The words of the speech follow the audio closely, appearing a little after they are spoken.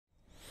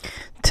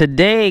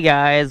Today,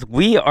 guys,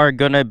 we are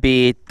going to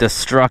be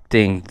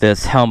destructing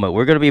this helmet.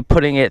 We're going to be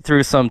putting it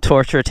through some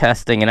torture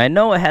testing, and I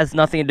know it has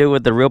nothing to do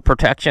with the real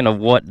protection of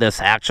what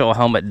this actual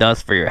helmet does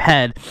for your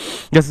head.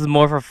 This is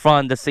more for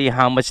fun to see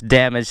how much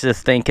damage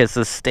this thing can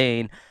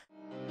sustain.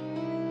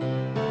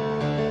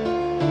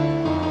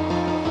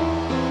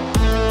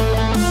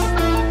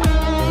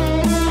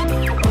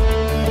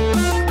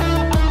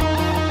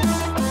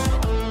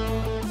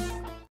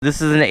 This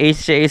is an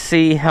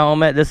HJC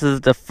helmet. This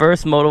is the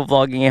first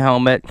motovlogging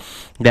helmet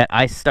that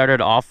I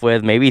started off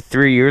with maybe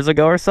 3 years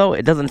ago or so.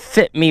 It doesn't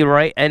fit me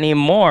right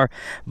anymore,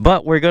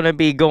 but we're going to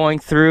be going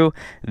through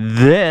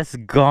this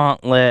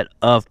gauntlet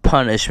of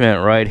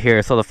punishment right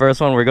here. So the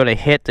first one, we're going to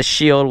hit the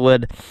shield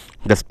with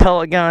this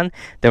pellet gun,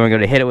 then we're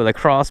going to hit it with a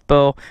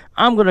crossbow.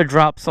 I'm going to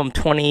drop some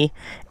 20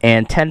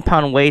 and 10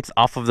 pound weights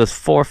off of this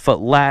 4-foot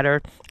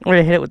ladder. We're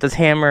going to hit it with this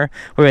hammer,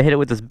 we're going to hit it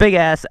with this big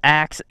ass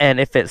axe, and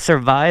if it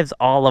survives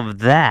all of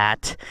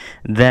that,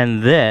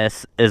 then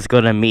this is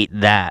going to meet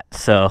that.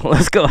 So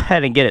let's go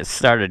ahead and get it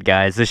started,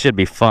 guys. This should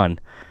be fun.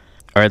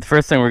 Alright, the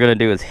first thing we're going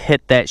to do is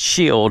hit that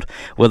shield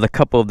with a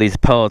couple of these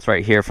pellets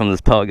right here from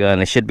this pellet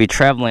gun. It should be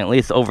traveling at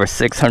least over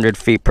 600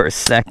 feet per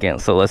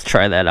second, so let's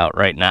try that out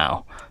right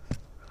now.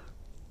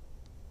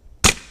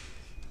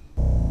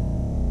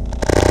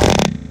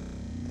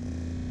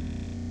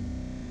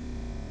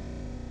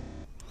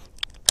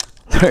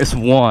 There's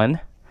one.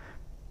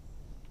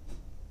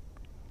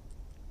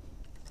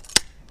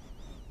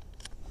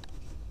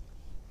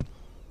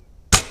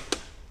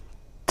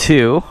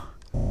 Two.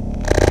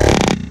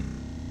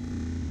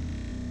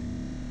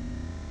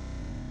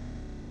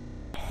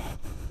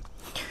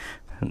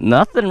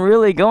 Nothing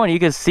really going. You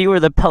can see where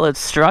the pellet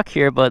struck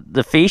here, but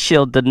the face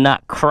shield did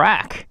not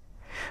crack.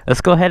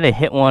 Let's go ahead and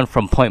hit one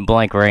from point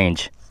blank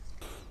range.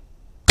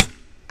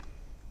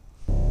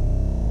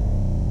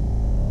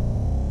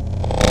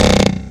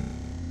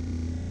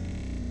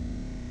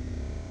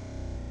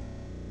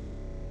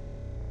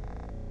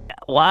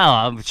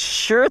 Wow, I'm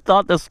sure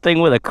thought this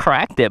thing would have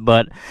cracked it,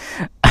 but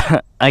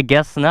I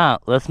guess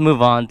not. Let's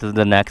move on to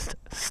the next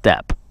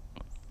step.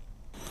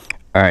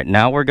 Alright,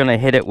 now we're going to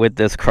hit it with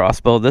this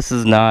crossbow. This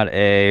is not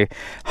a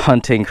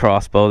hunting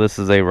crossbow. This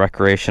is a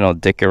recreational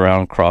dick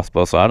around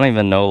crossbow. So I don't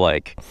even know,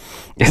 like,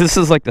 this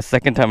is like the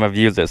second time I've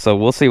used it. So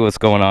we'll see what's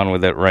going on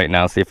with it right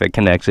now. See if it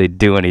can actually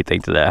do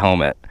anything to that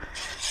helmet.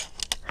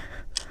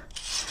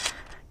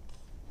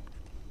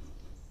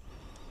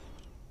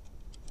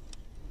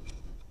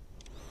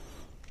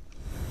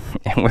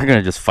 And we're going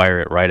to just fire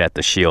it right at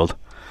the shield.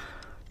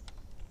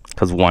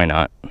 Because why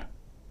not?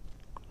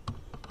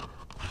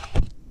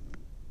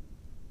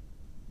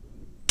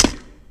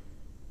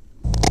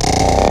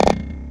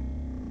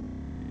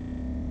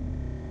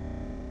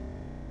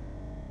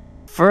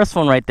 First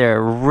one right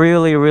there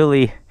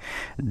really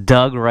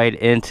dug right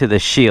into the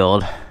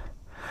shield.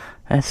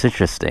 That's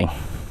interesting.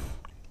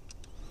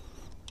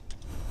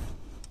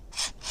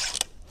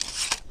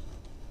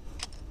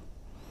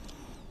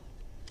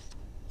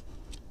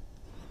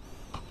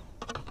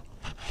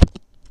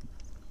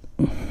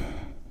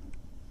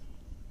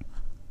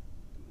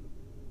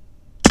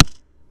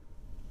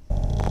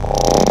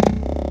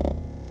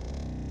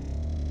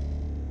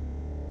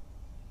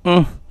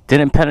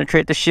 Didn't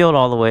penetrate the shield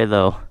all the way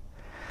though.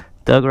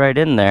 Dug right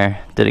in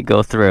there. Did it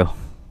go through?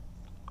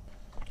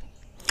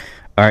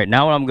 Alright,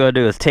 now what I'm going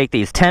to do is take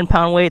these 10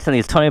 pound weights and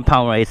these 20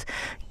 pound weights,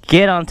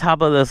 get on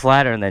top of this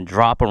ladder, and then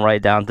drop them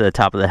right down to the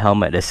top of the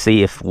helmet to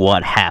see if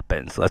what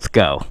happens. Let's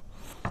go.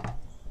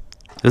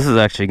 This is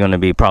actually going to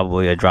be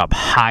probably a drop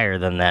higher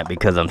than that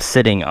because I'm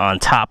sitting on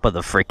top of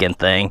the freaking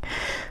thing.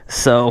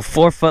 So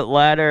 4-foot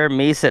ladder,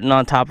 me sitting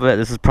on top of it,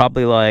 this is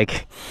probably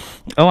like,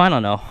 oh, I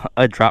don't know,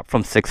 a drop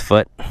from 6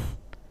 foot.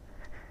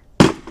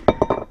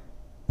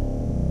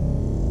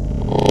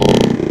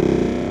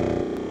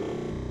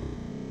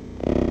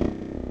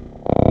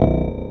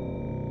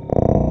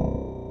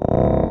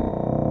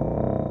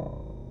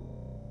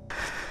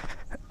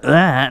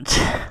 That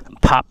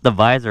popped the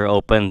visor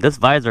open. This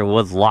visor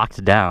was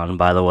locked down,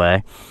 by the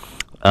way.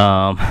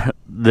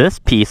 This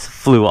piece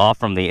flew off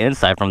from the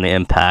inside from the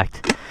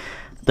impact.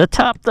 The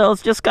top, though,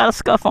 just got a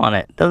scuff on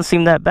it. Doesn't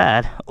seem that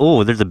bad.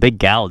 Oh, there's a big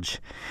gouge.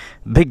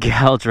 Big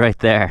gouge right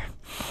there.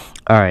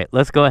 Alright,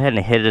 let's go ahead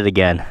and hit it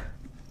again.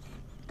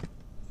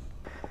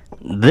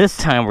 This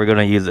time we're going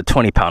to use a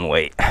 20 pound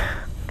weight.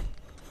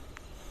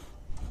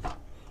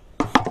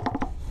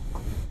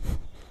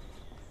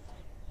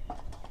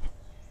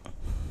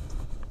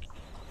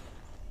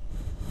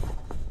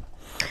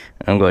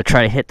 I'm going to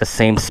try to hit the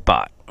same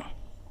spot.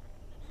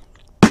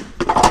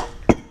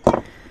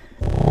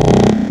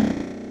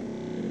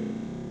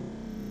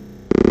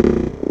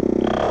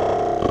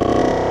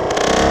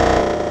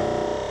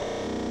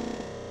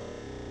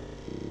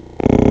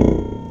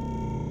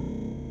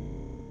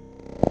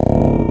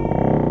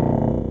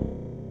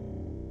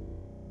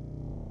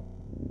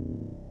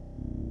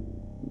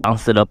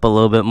 Bounce it up a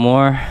little bit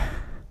more.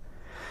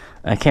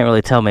 I can't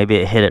really tell, maybe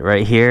it hit it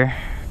right here.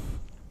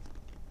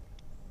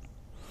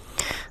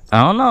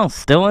 I don't know,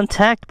 still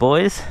intact,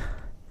 boys.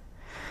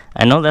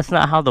 I know that's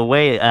not how the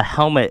way a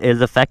helmet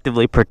is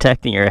effectively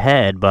protecting your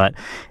head, but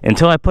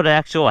until I put an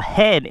actual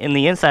head in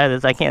the inside of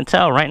this, I can't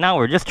tell. Right now,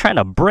 we're just trying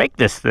to break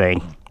this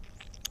thing,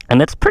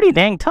 and it's pretty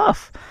dang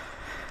tough.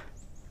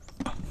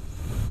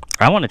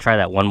 I want to try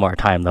that one more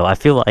time, though. I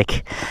feel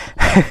like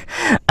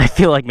I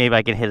feel like maybe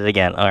I can hit it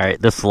again. All right,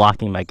 this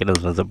locking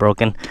mechanism, is it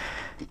broken?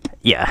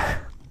 Yeah,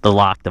 the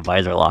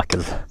visor lock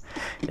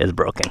is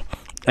broken.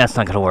 That's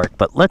not gonna work,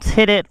 but let's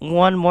hit it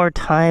one more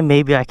time.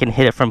 Maybe I can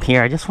hit it from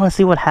here. I just want to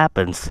see what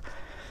happens.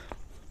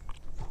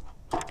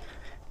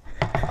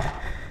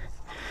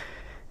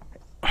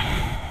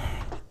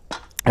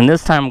 And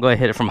this time I'm going to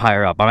hit it from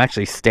higher up. I'm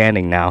actually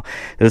standing now.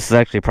 This is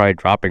actually probably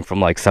dropping from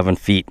like 7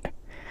 feet.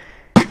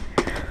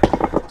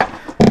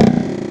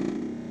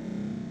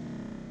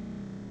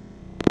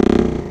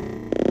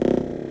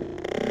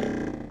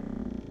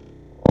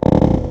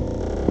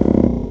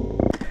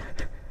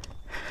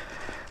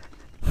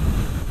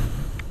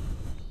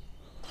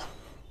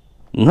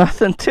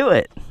 Nothing to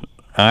it.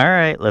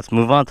 Alright, let's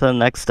move on to the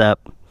next step.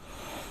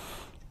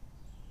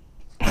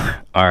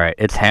 Alright,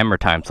 it's hammer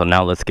time, so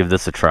now let's give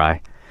this a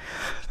try.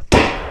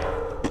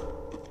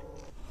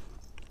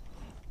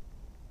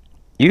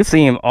 You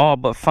seem all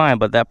but fine,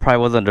 but that probably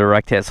wasn't a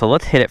direct hit, so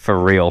let's hit it for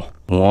real.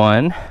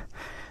 1,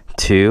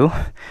 2,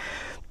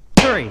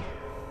 3.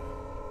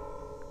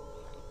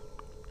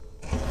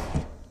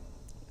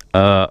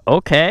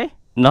 Okay.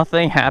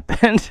 Nothing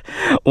happened.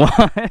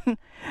 1,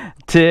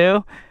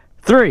 2,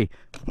 3.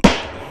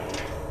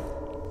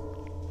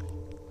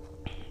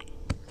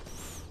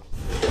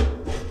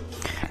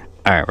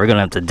 Alright, we're gonna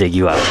have to dig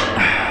you out.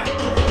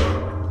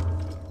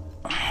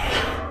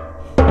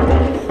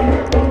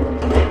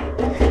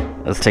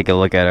 Let's take a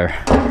look at her.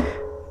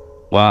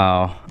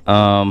 Wow.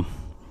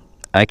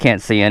 I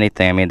can't see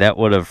anything. I mean, that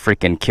would have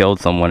freaking killed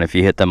someone if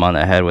you hit them on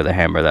the head with a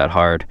hammer that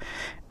hard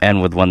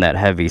and with one that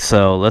heavy.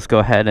 So let's go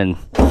ahead and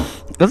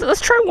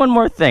let's try one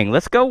more thing.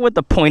 Let's go with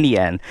the pointy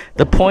end.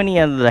 The pointy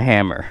end of the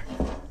hammer.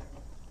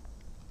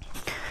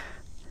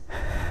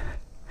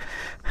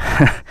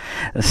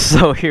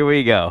 So here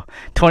we go.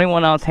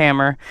 21-ounce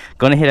hammer.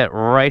 Gonna hit it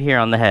right here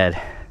on the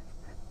head.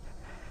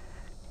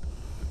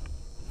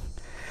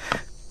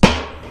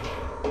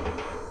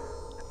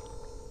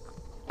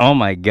 Oh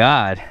my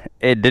god.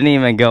 It didn't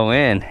even go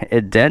in.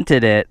 It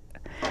dented it.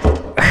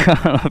 I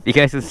don't know if you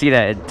guys can see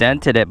that. It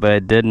dented it, but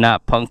it did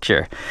not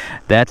puncture.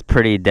 That's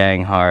pretty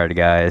dang hard,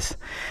 guys.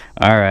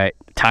 Alright,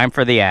 time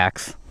for the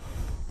axe.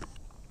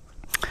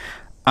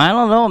 I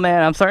don't know,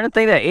 man. I'm starting to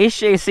think that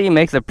HJC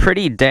makes a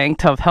pretty dang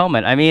tough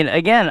helmet. I mean,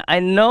 again, I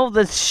know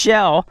the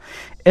shell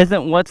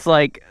isn't what's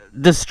like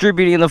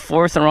distributing the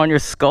force around your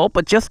skull,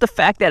 but just the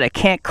fact that it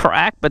can't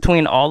crack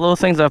between all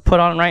those things I've put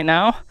on right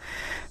now.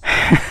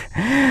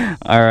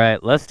 All right,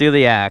 let's do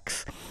the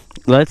axe.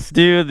 Let's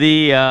do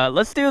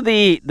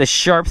the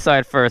sharp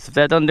side first. If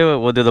that doesn't do it,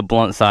 we'll do the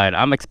blunt side.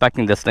 I'm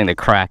expecting this thing to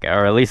crack,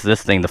 or at least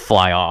this thing to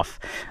fly off.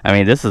 I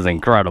mean, this is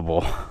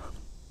incredible.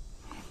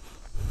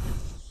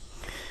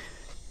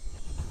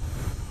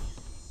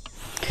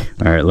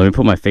 All right, let me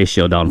put my face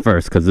shield down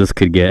first, because this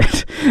could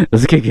get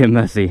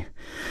messy.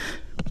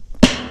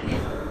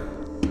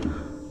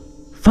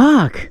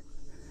 Fuck!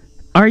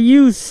 Are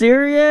you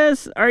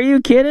serious? Are you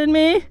kidding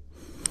me?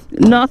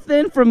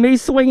 Nothing from me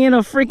swinging a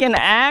freaking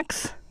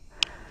axe?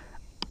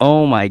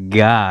 Oh my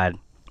god.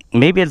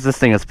 Maybe it's this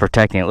thing that's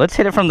protecting it. Let's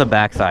hit it from the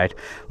backside.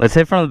 Let's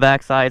hit it from the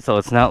backside so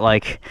it's not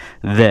like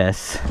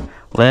this.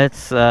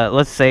 Let's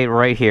say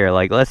right here.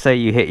 Like, let's say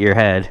you hit your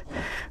head.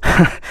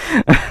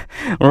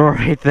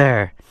 Right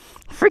there.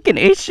 Freaking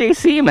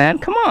HJC, man.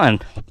 Come on.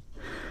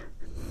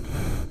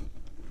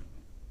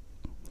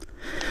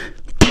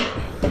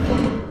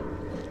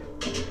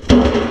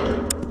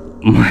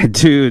 My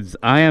dudes,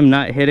 I am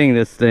not hitting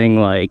this thing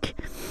like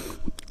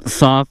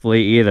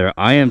softly either.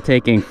 I am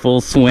taking full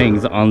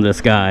swings on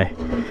this guy.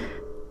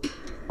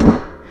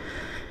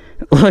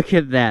 Look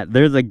at that.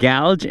 There's a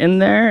gouge in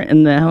there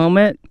in the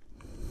helmet,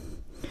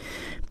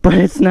 but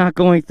it's not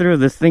going through.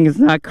 This thing is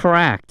not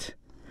cracked.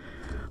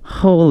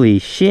 Holy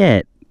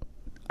shit.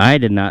 I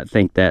did not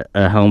think that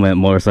a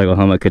motorcycle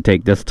helmet could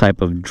take this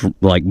type of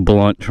like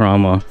blunt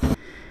trauma.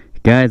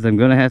 Guys, I'm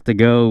gonna have to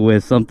go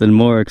with something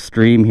more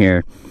extreme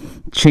here.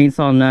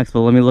 Chainsaw next,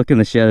 but let me look in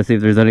the shed to see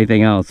if there's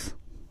anything else.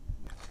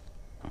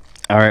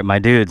 Alright, my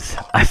dudes,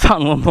 I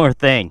found one more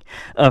thing.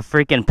 A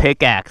freaking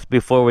pickaxe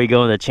before we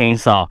go to the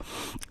chainsaw.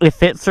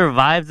 If it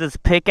survives this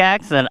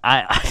pickaxe, then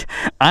I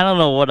don't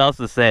know what else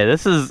to say.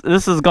 This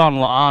has gone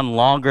on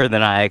longer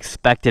than I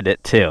expected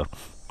it to.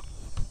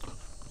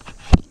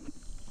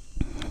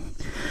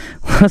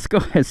 Let's go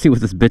ahead and see what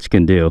this bitch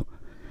can do.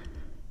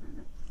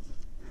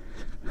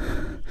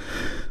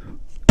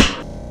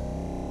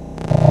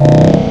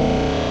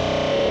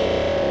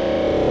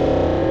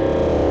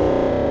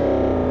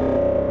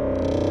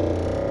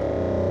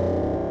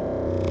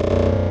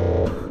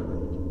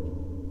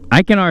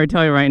 I can already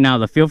tell you right now,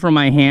 the feel for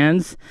my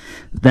hands,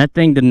 that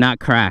thing did not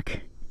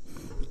crack.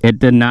 It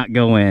did not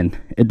go in.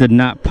 It did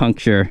not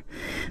puncture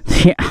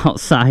the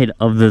outside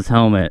of this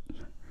helmet.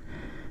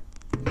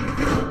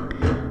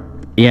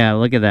 Yeah,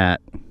 look at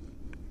that.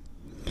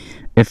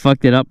 It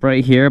fucked it up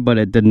right here, but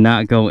it did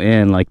not go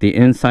in. Like, the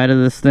inside of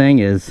this thing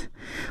is...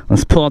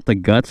 Let's pull out the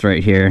guts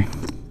right here.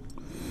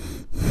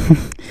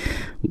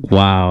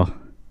 Wow.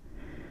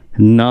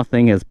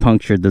 Nothing has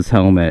punctured this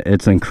helmet.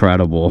 It's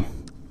incredible.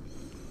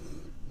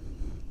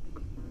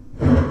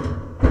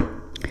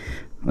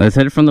 Let's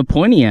hit it from the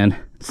pointy end.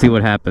 See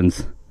what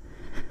happens.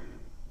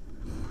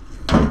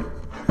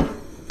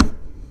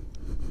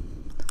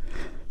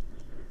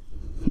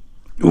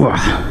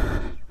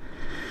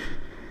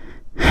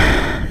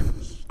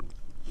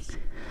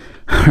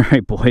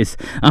 Alright, boys.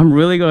 I'm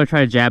really going to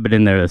try to jab it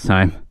in there this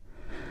time.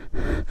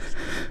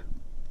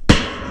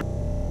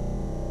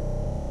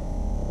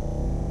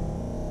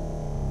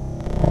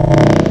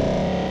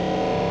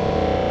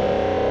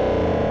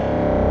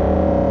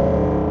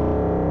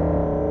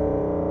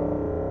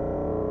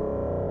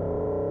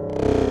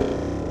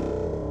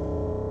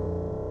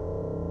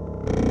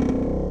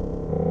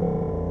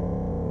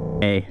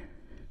 Hey.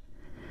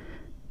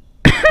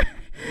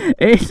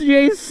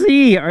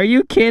 HJC, are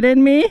you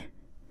kidding me?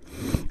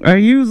 Are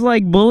you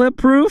like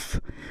bulletproof?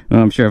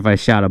 Well, I'm sure if I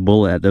shot a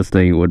bullet at this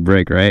thing, it would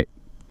break, right?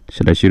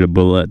 Should I shoot a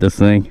bullet at this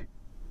thing?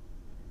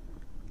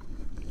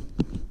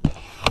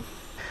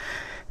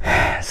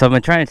 So I've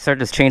been trying to start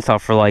this chainsaw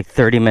for like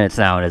 30 minutes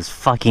now, and it's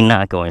fucking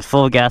not going. It's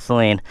full of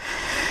gasoline.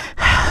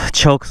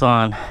 Chokes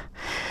on.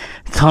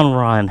 It's on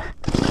run.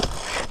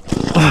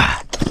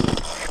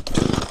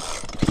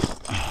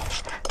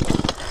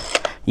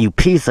 You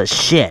piece of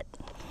shit.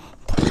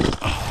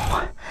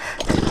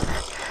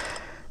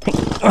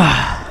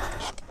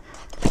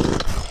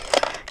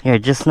 You're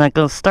just not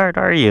gonna start,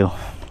 are you?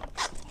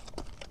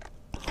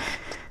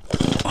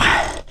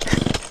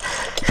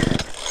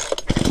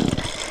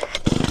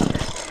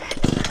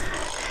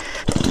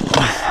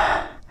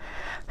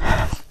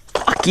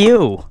 Fuck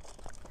you!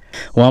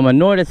 Well, I'm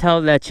annoyed as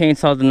hell that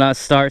chainsaw did not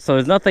start, so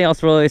there's nothing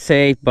else really to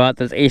say about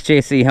this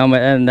HJC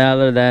helmet and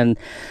other than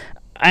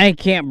I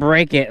can't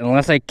break it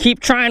unless I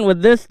keep trying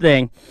with this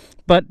thing.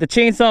 But the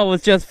chainsaw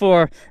was just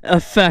for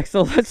effect.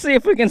 So let's see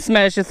if we can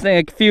smash this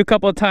thing a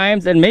couple of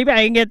times and maybe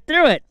I can get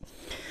through it.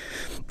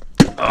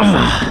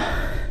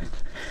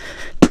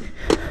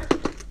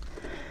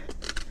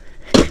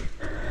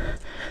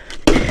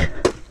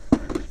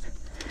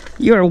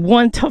 You're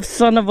one tough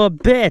son of a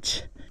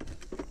bitch.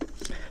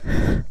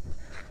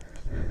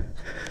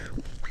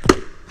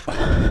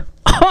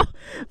 Oh,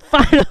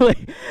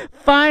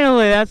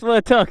 finally, that's what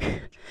it took.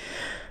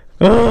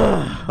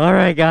 All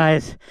right,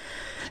 guys.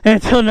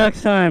 Until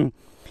next time,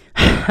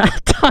 I'll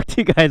talk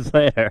to you guys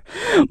later.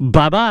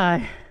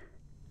 Bye-bye.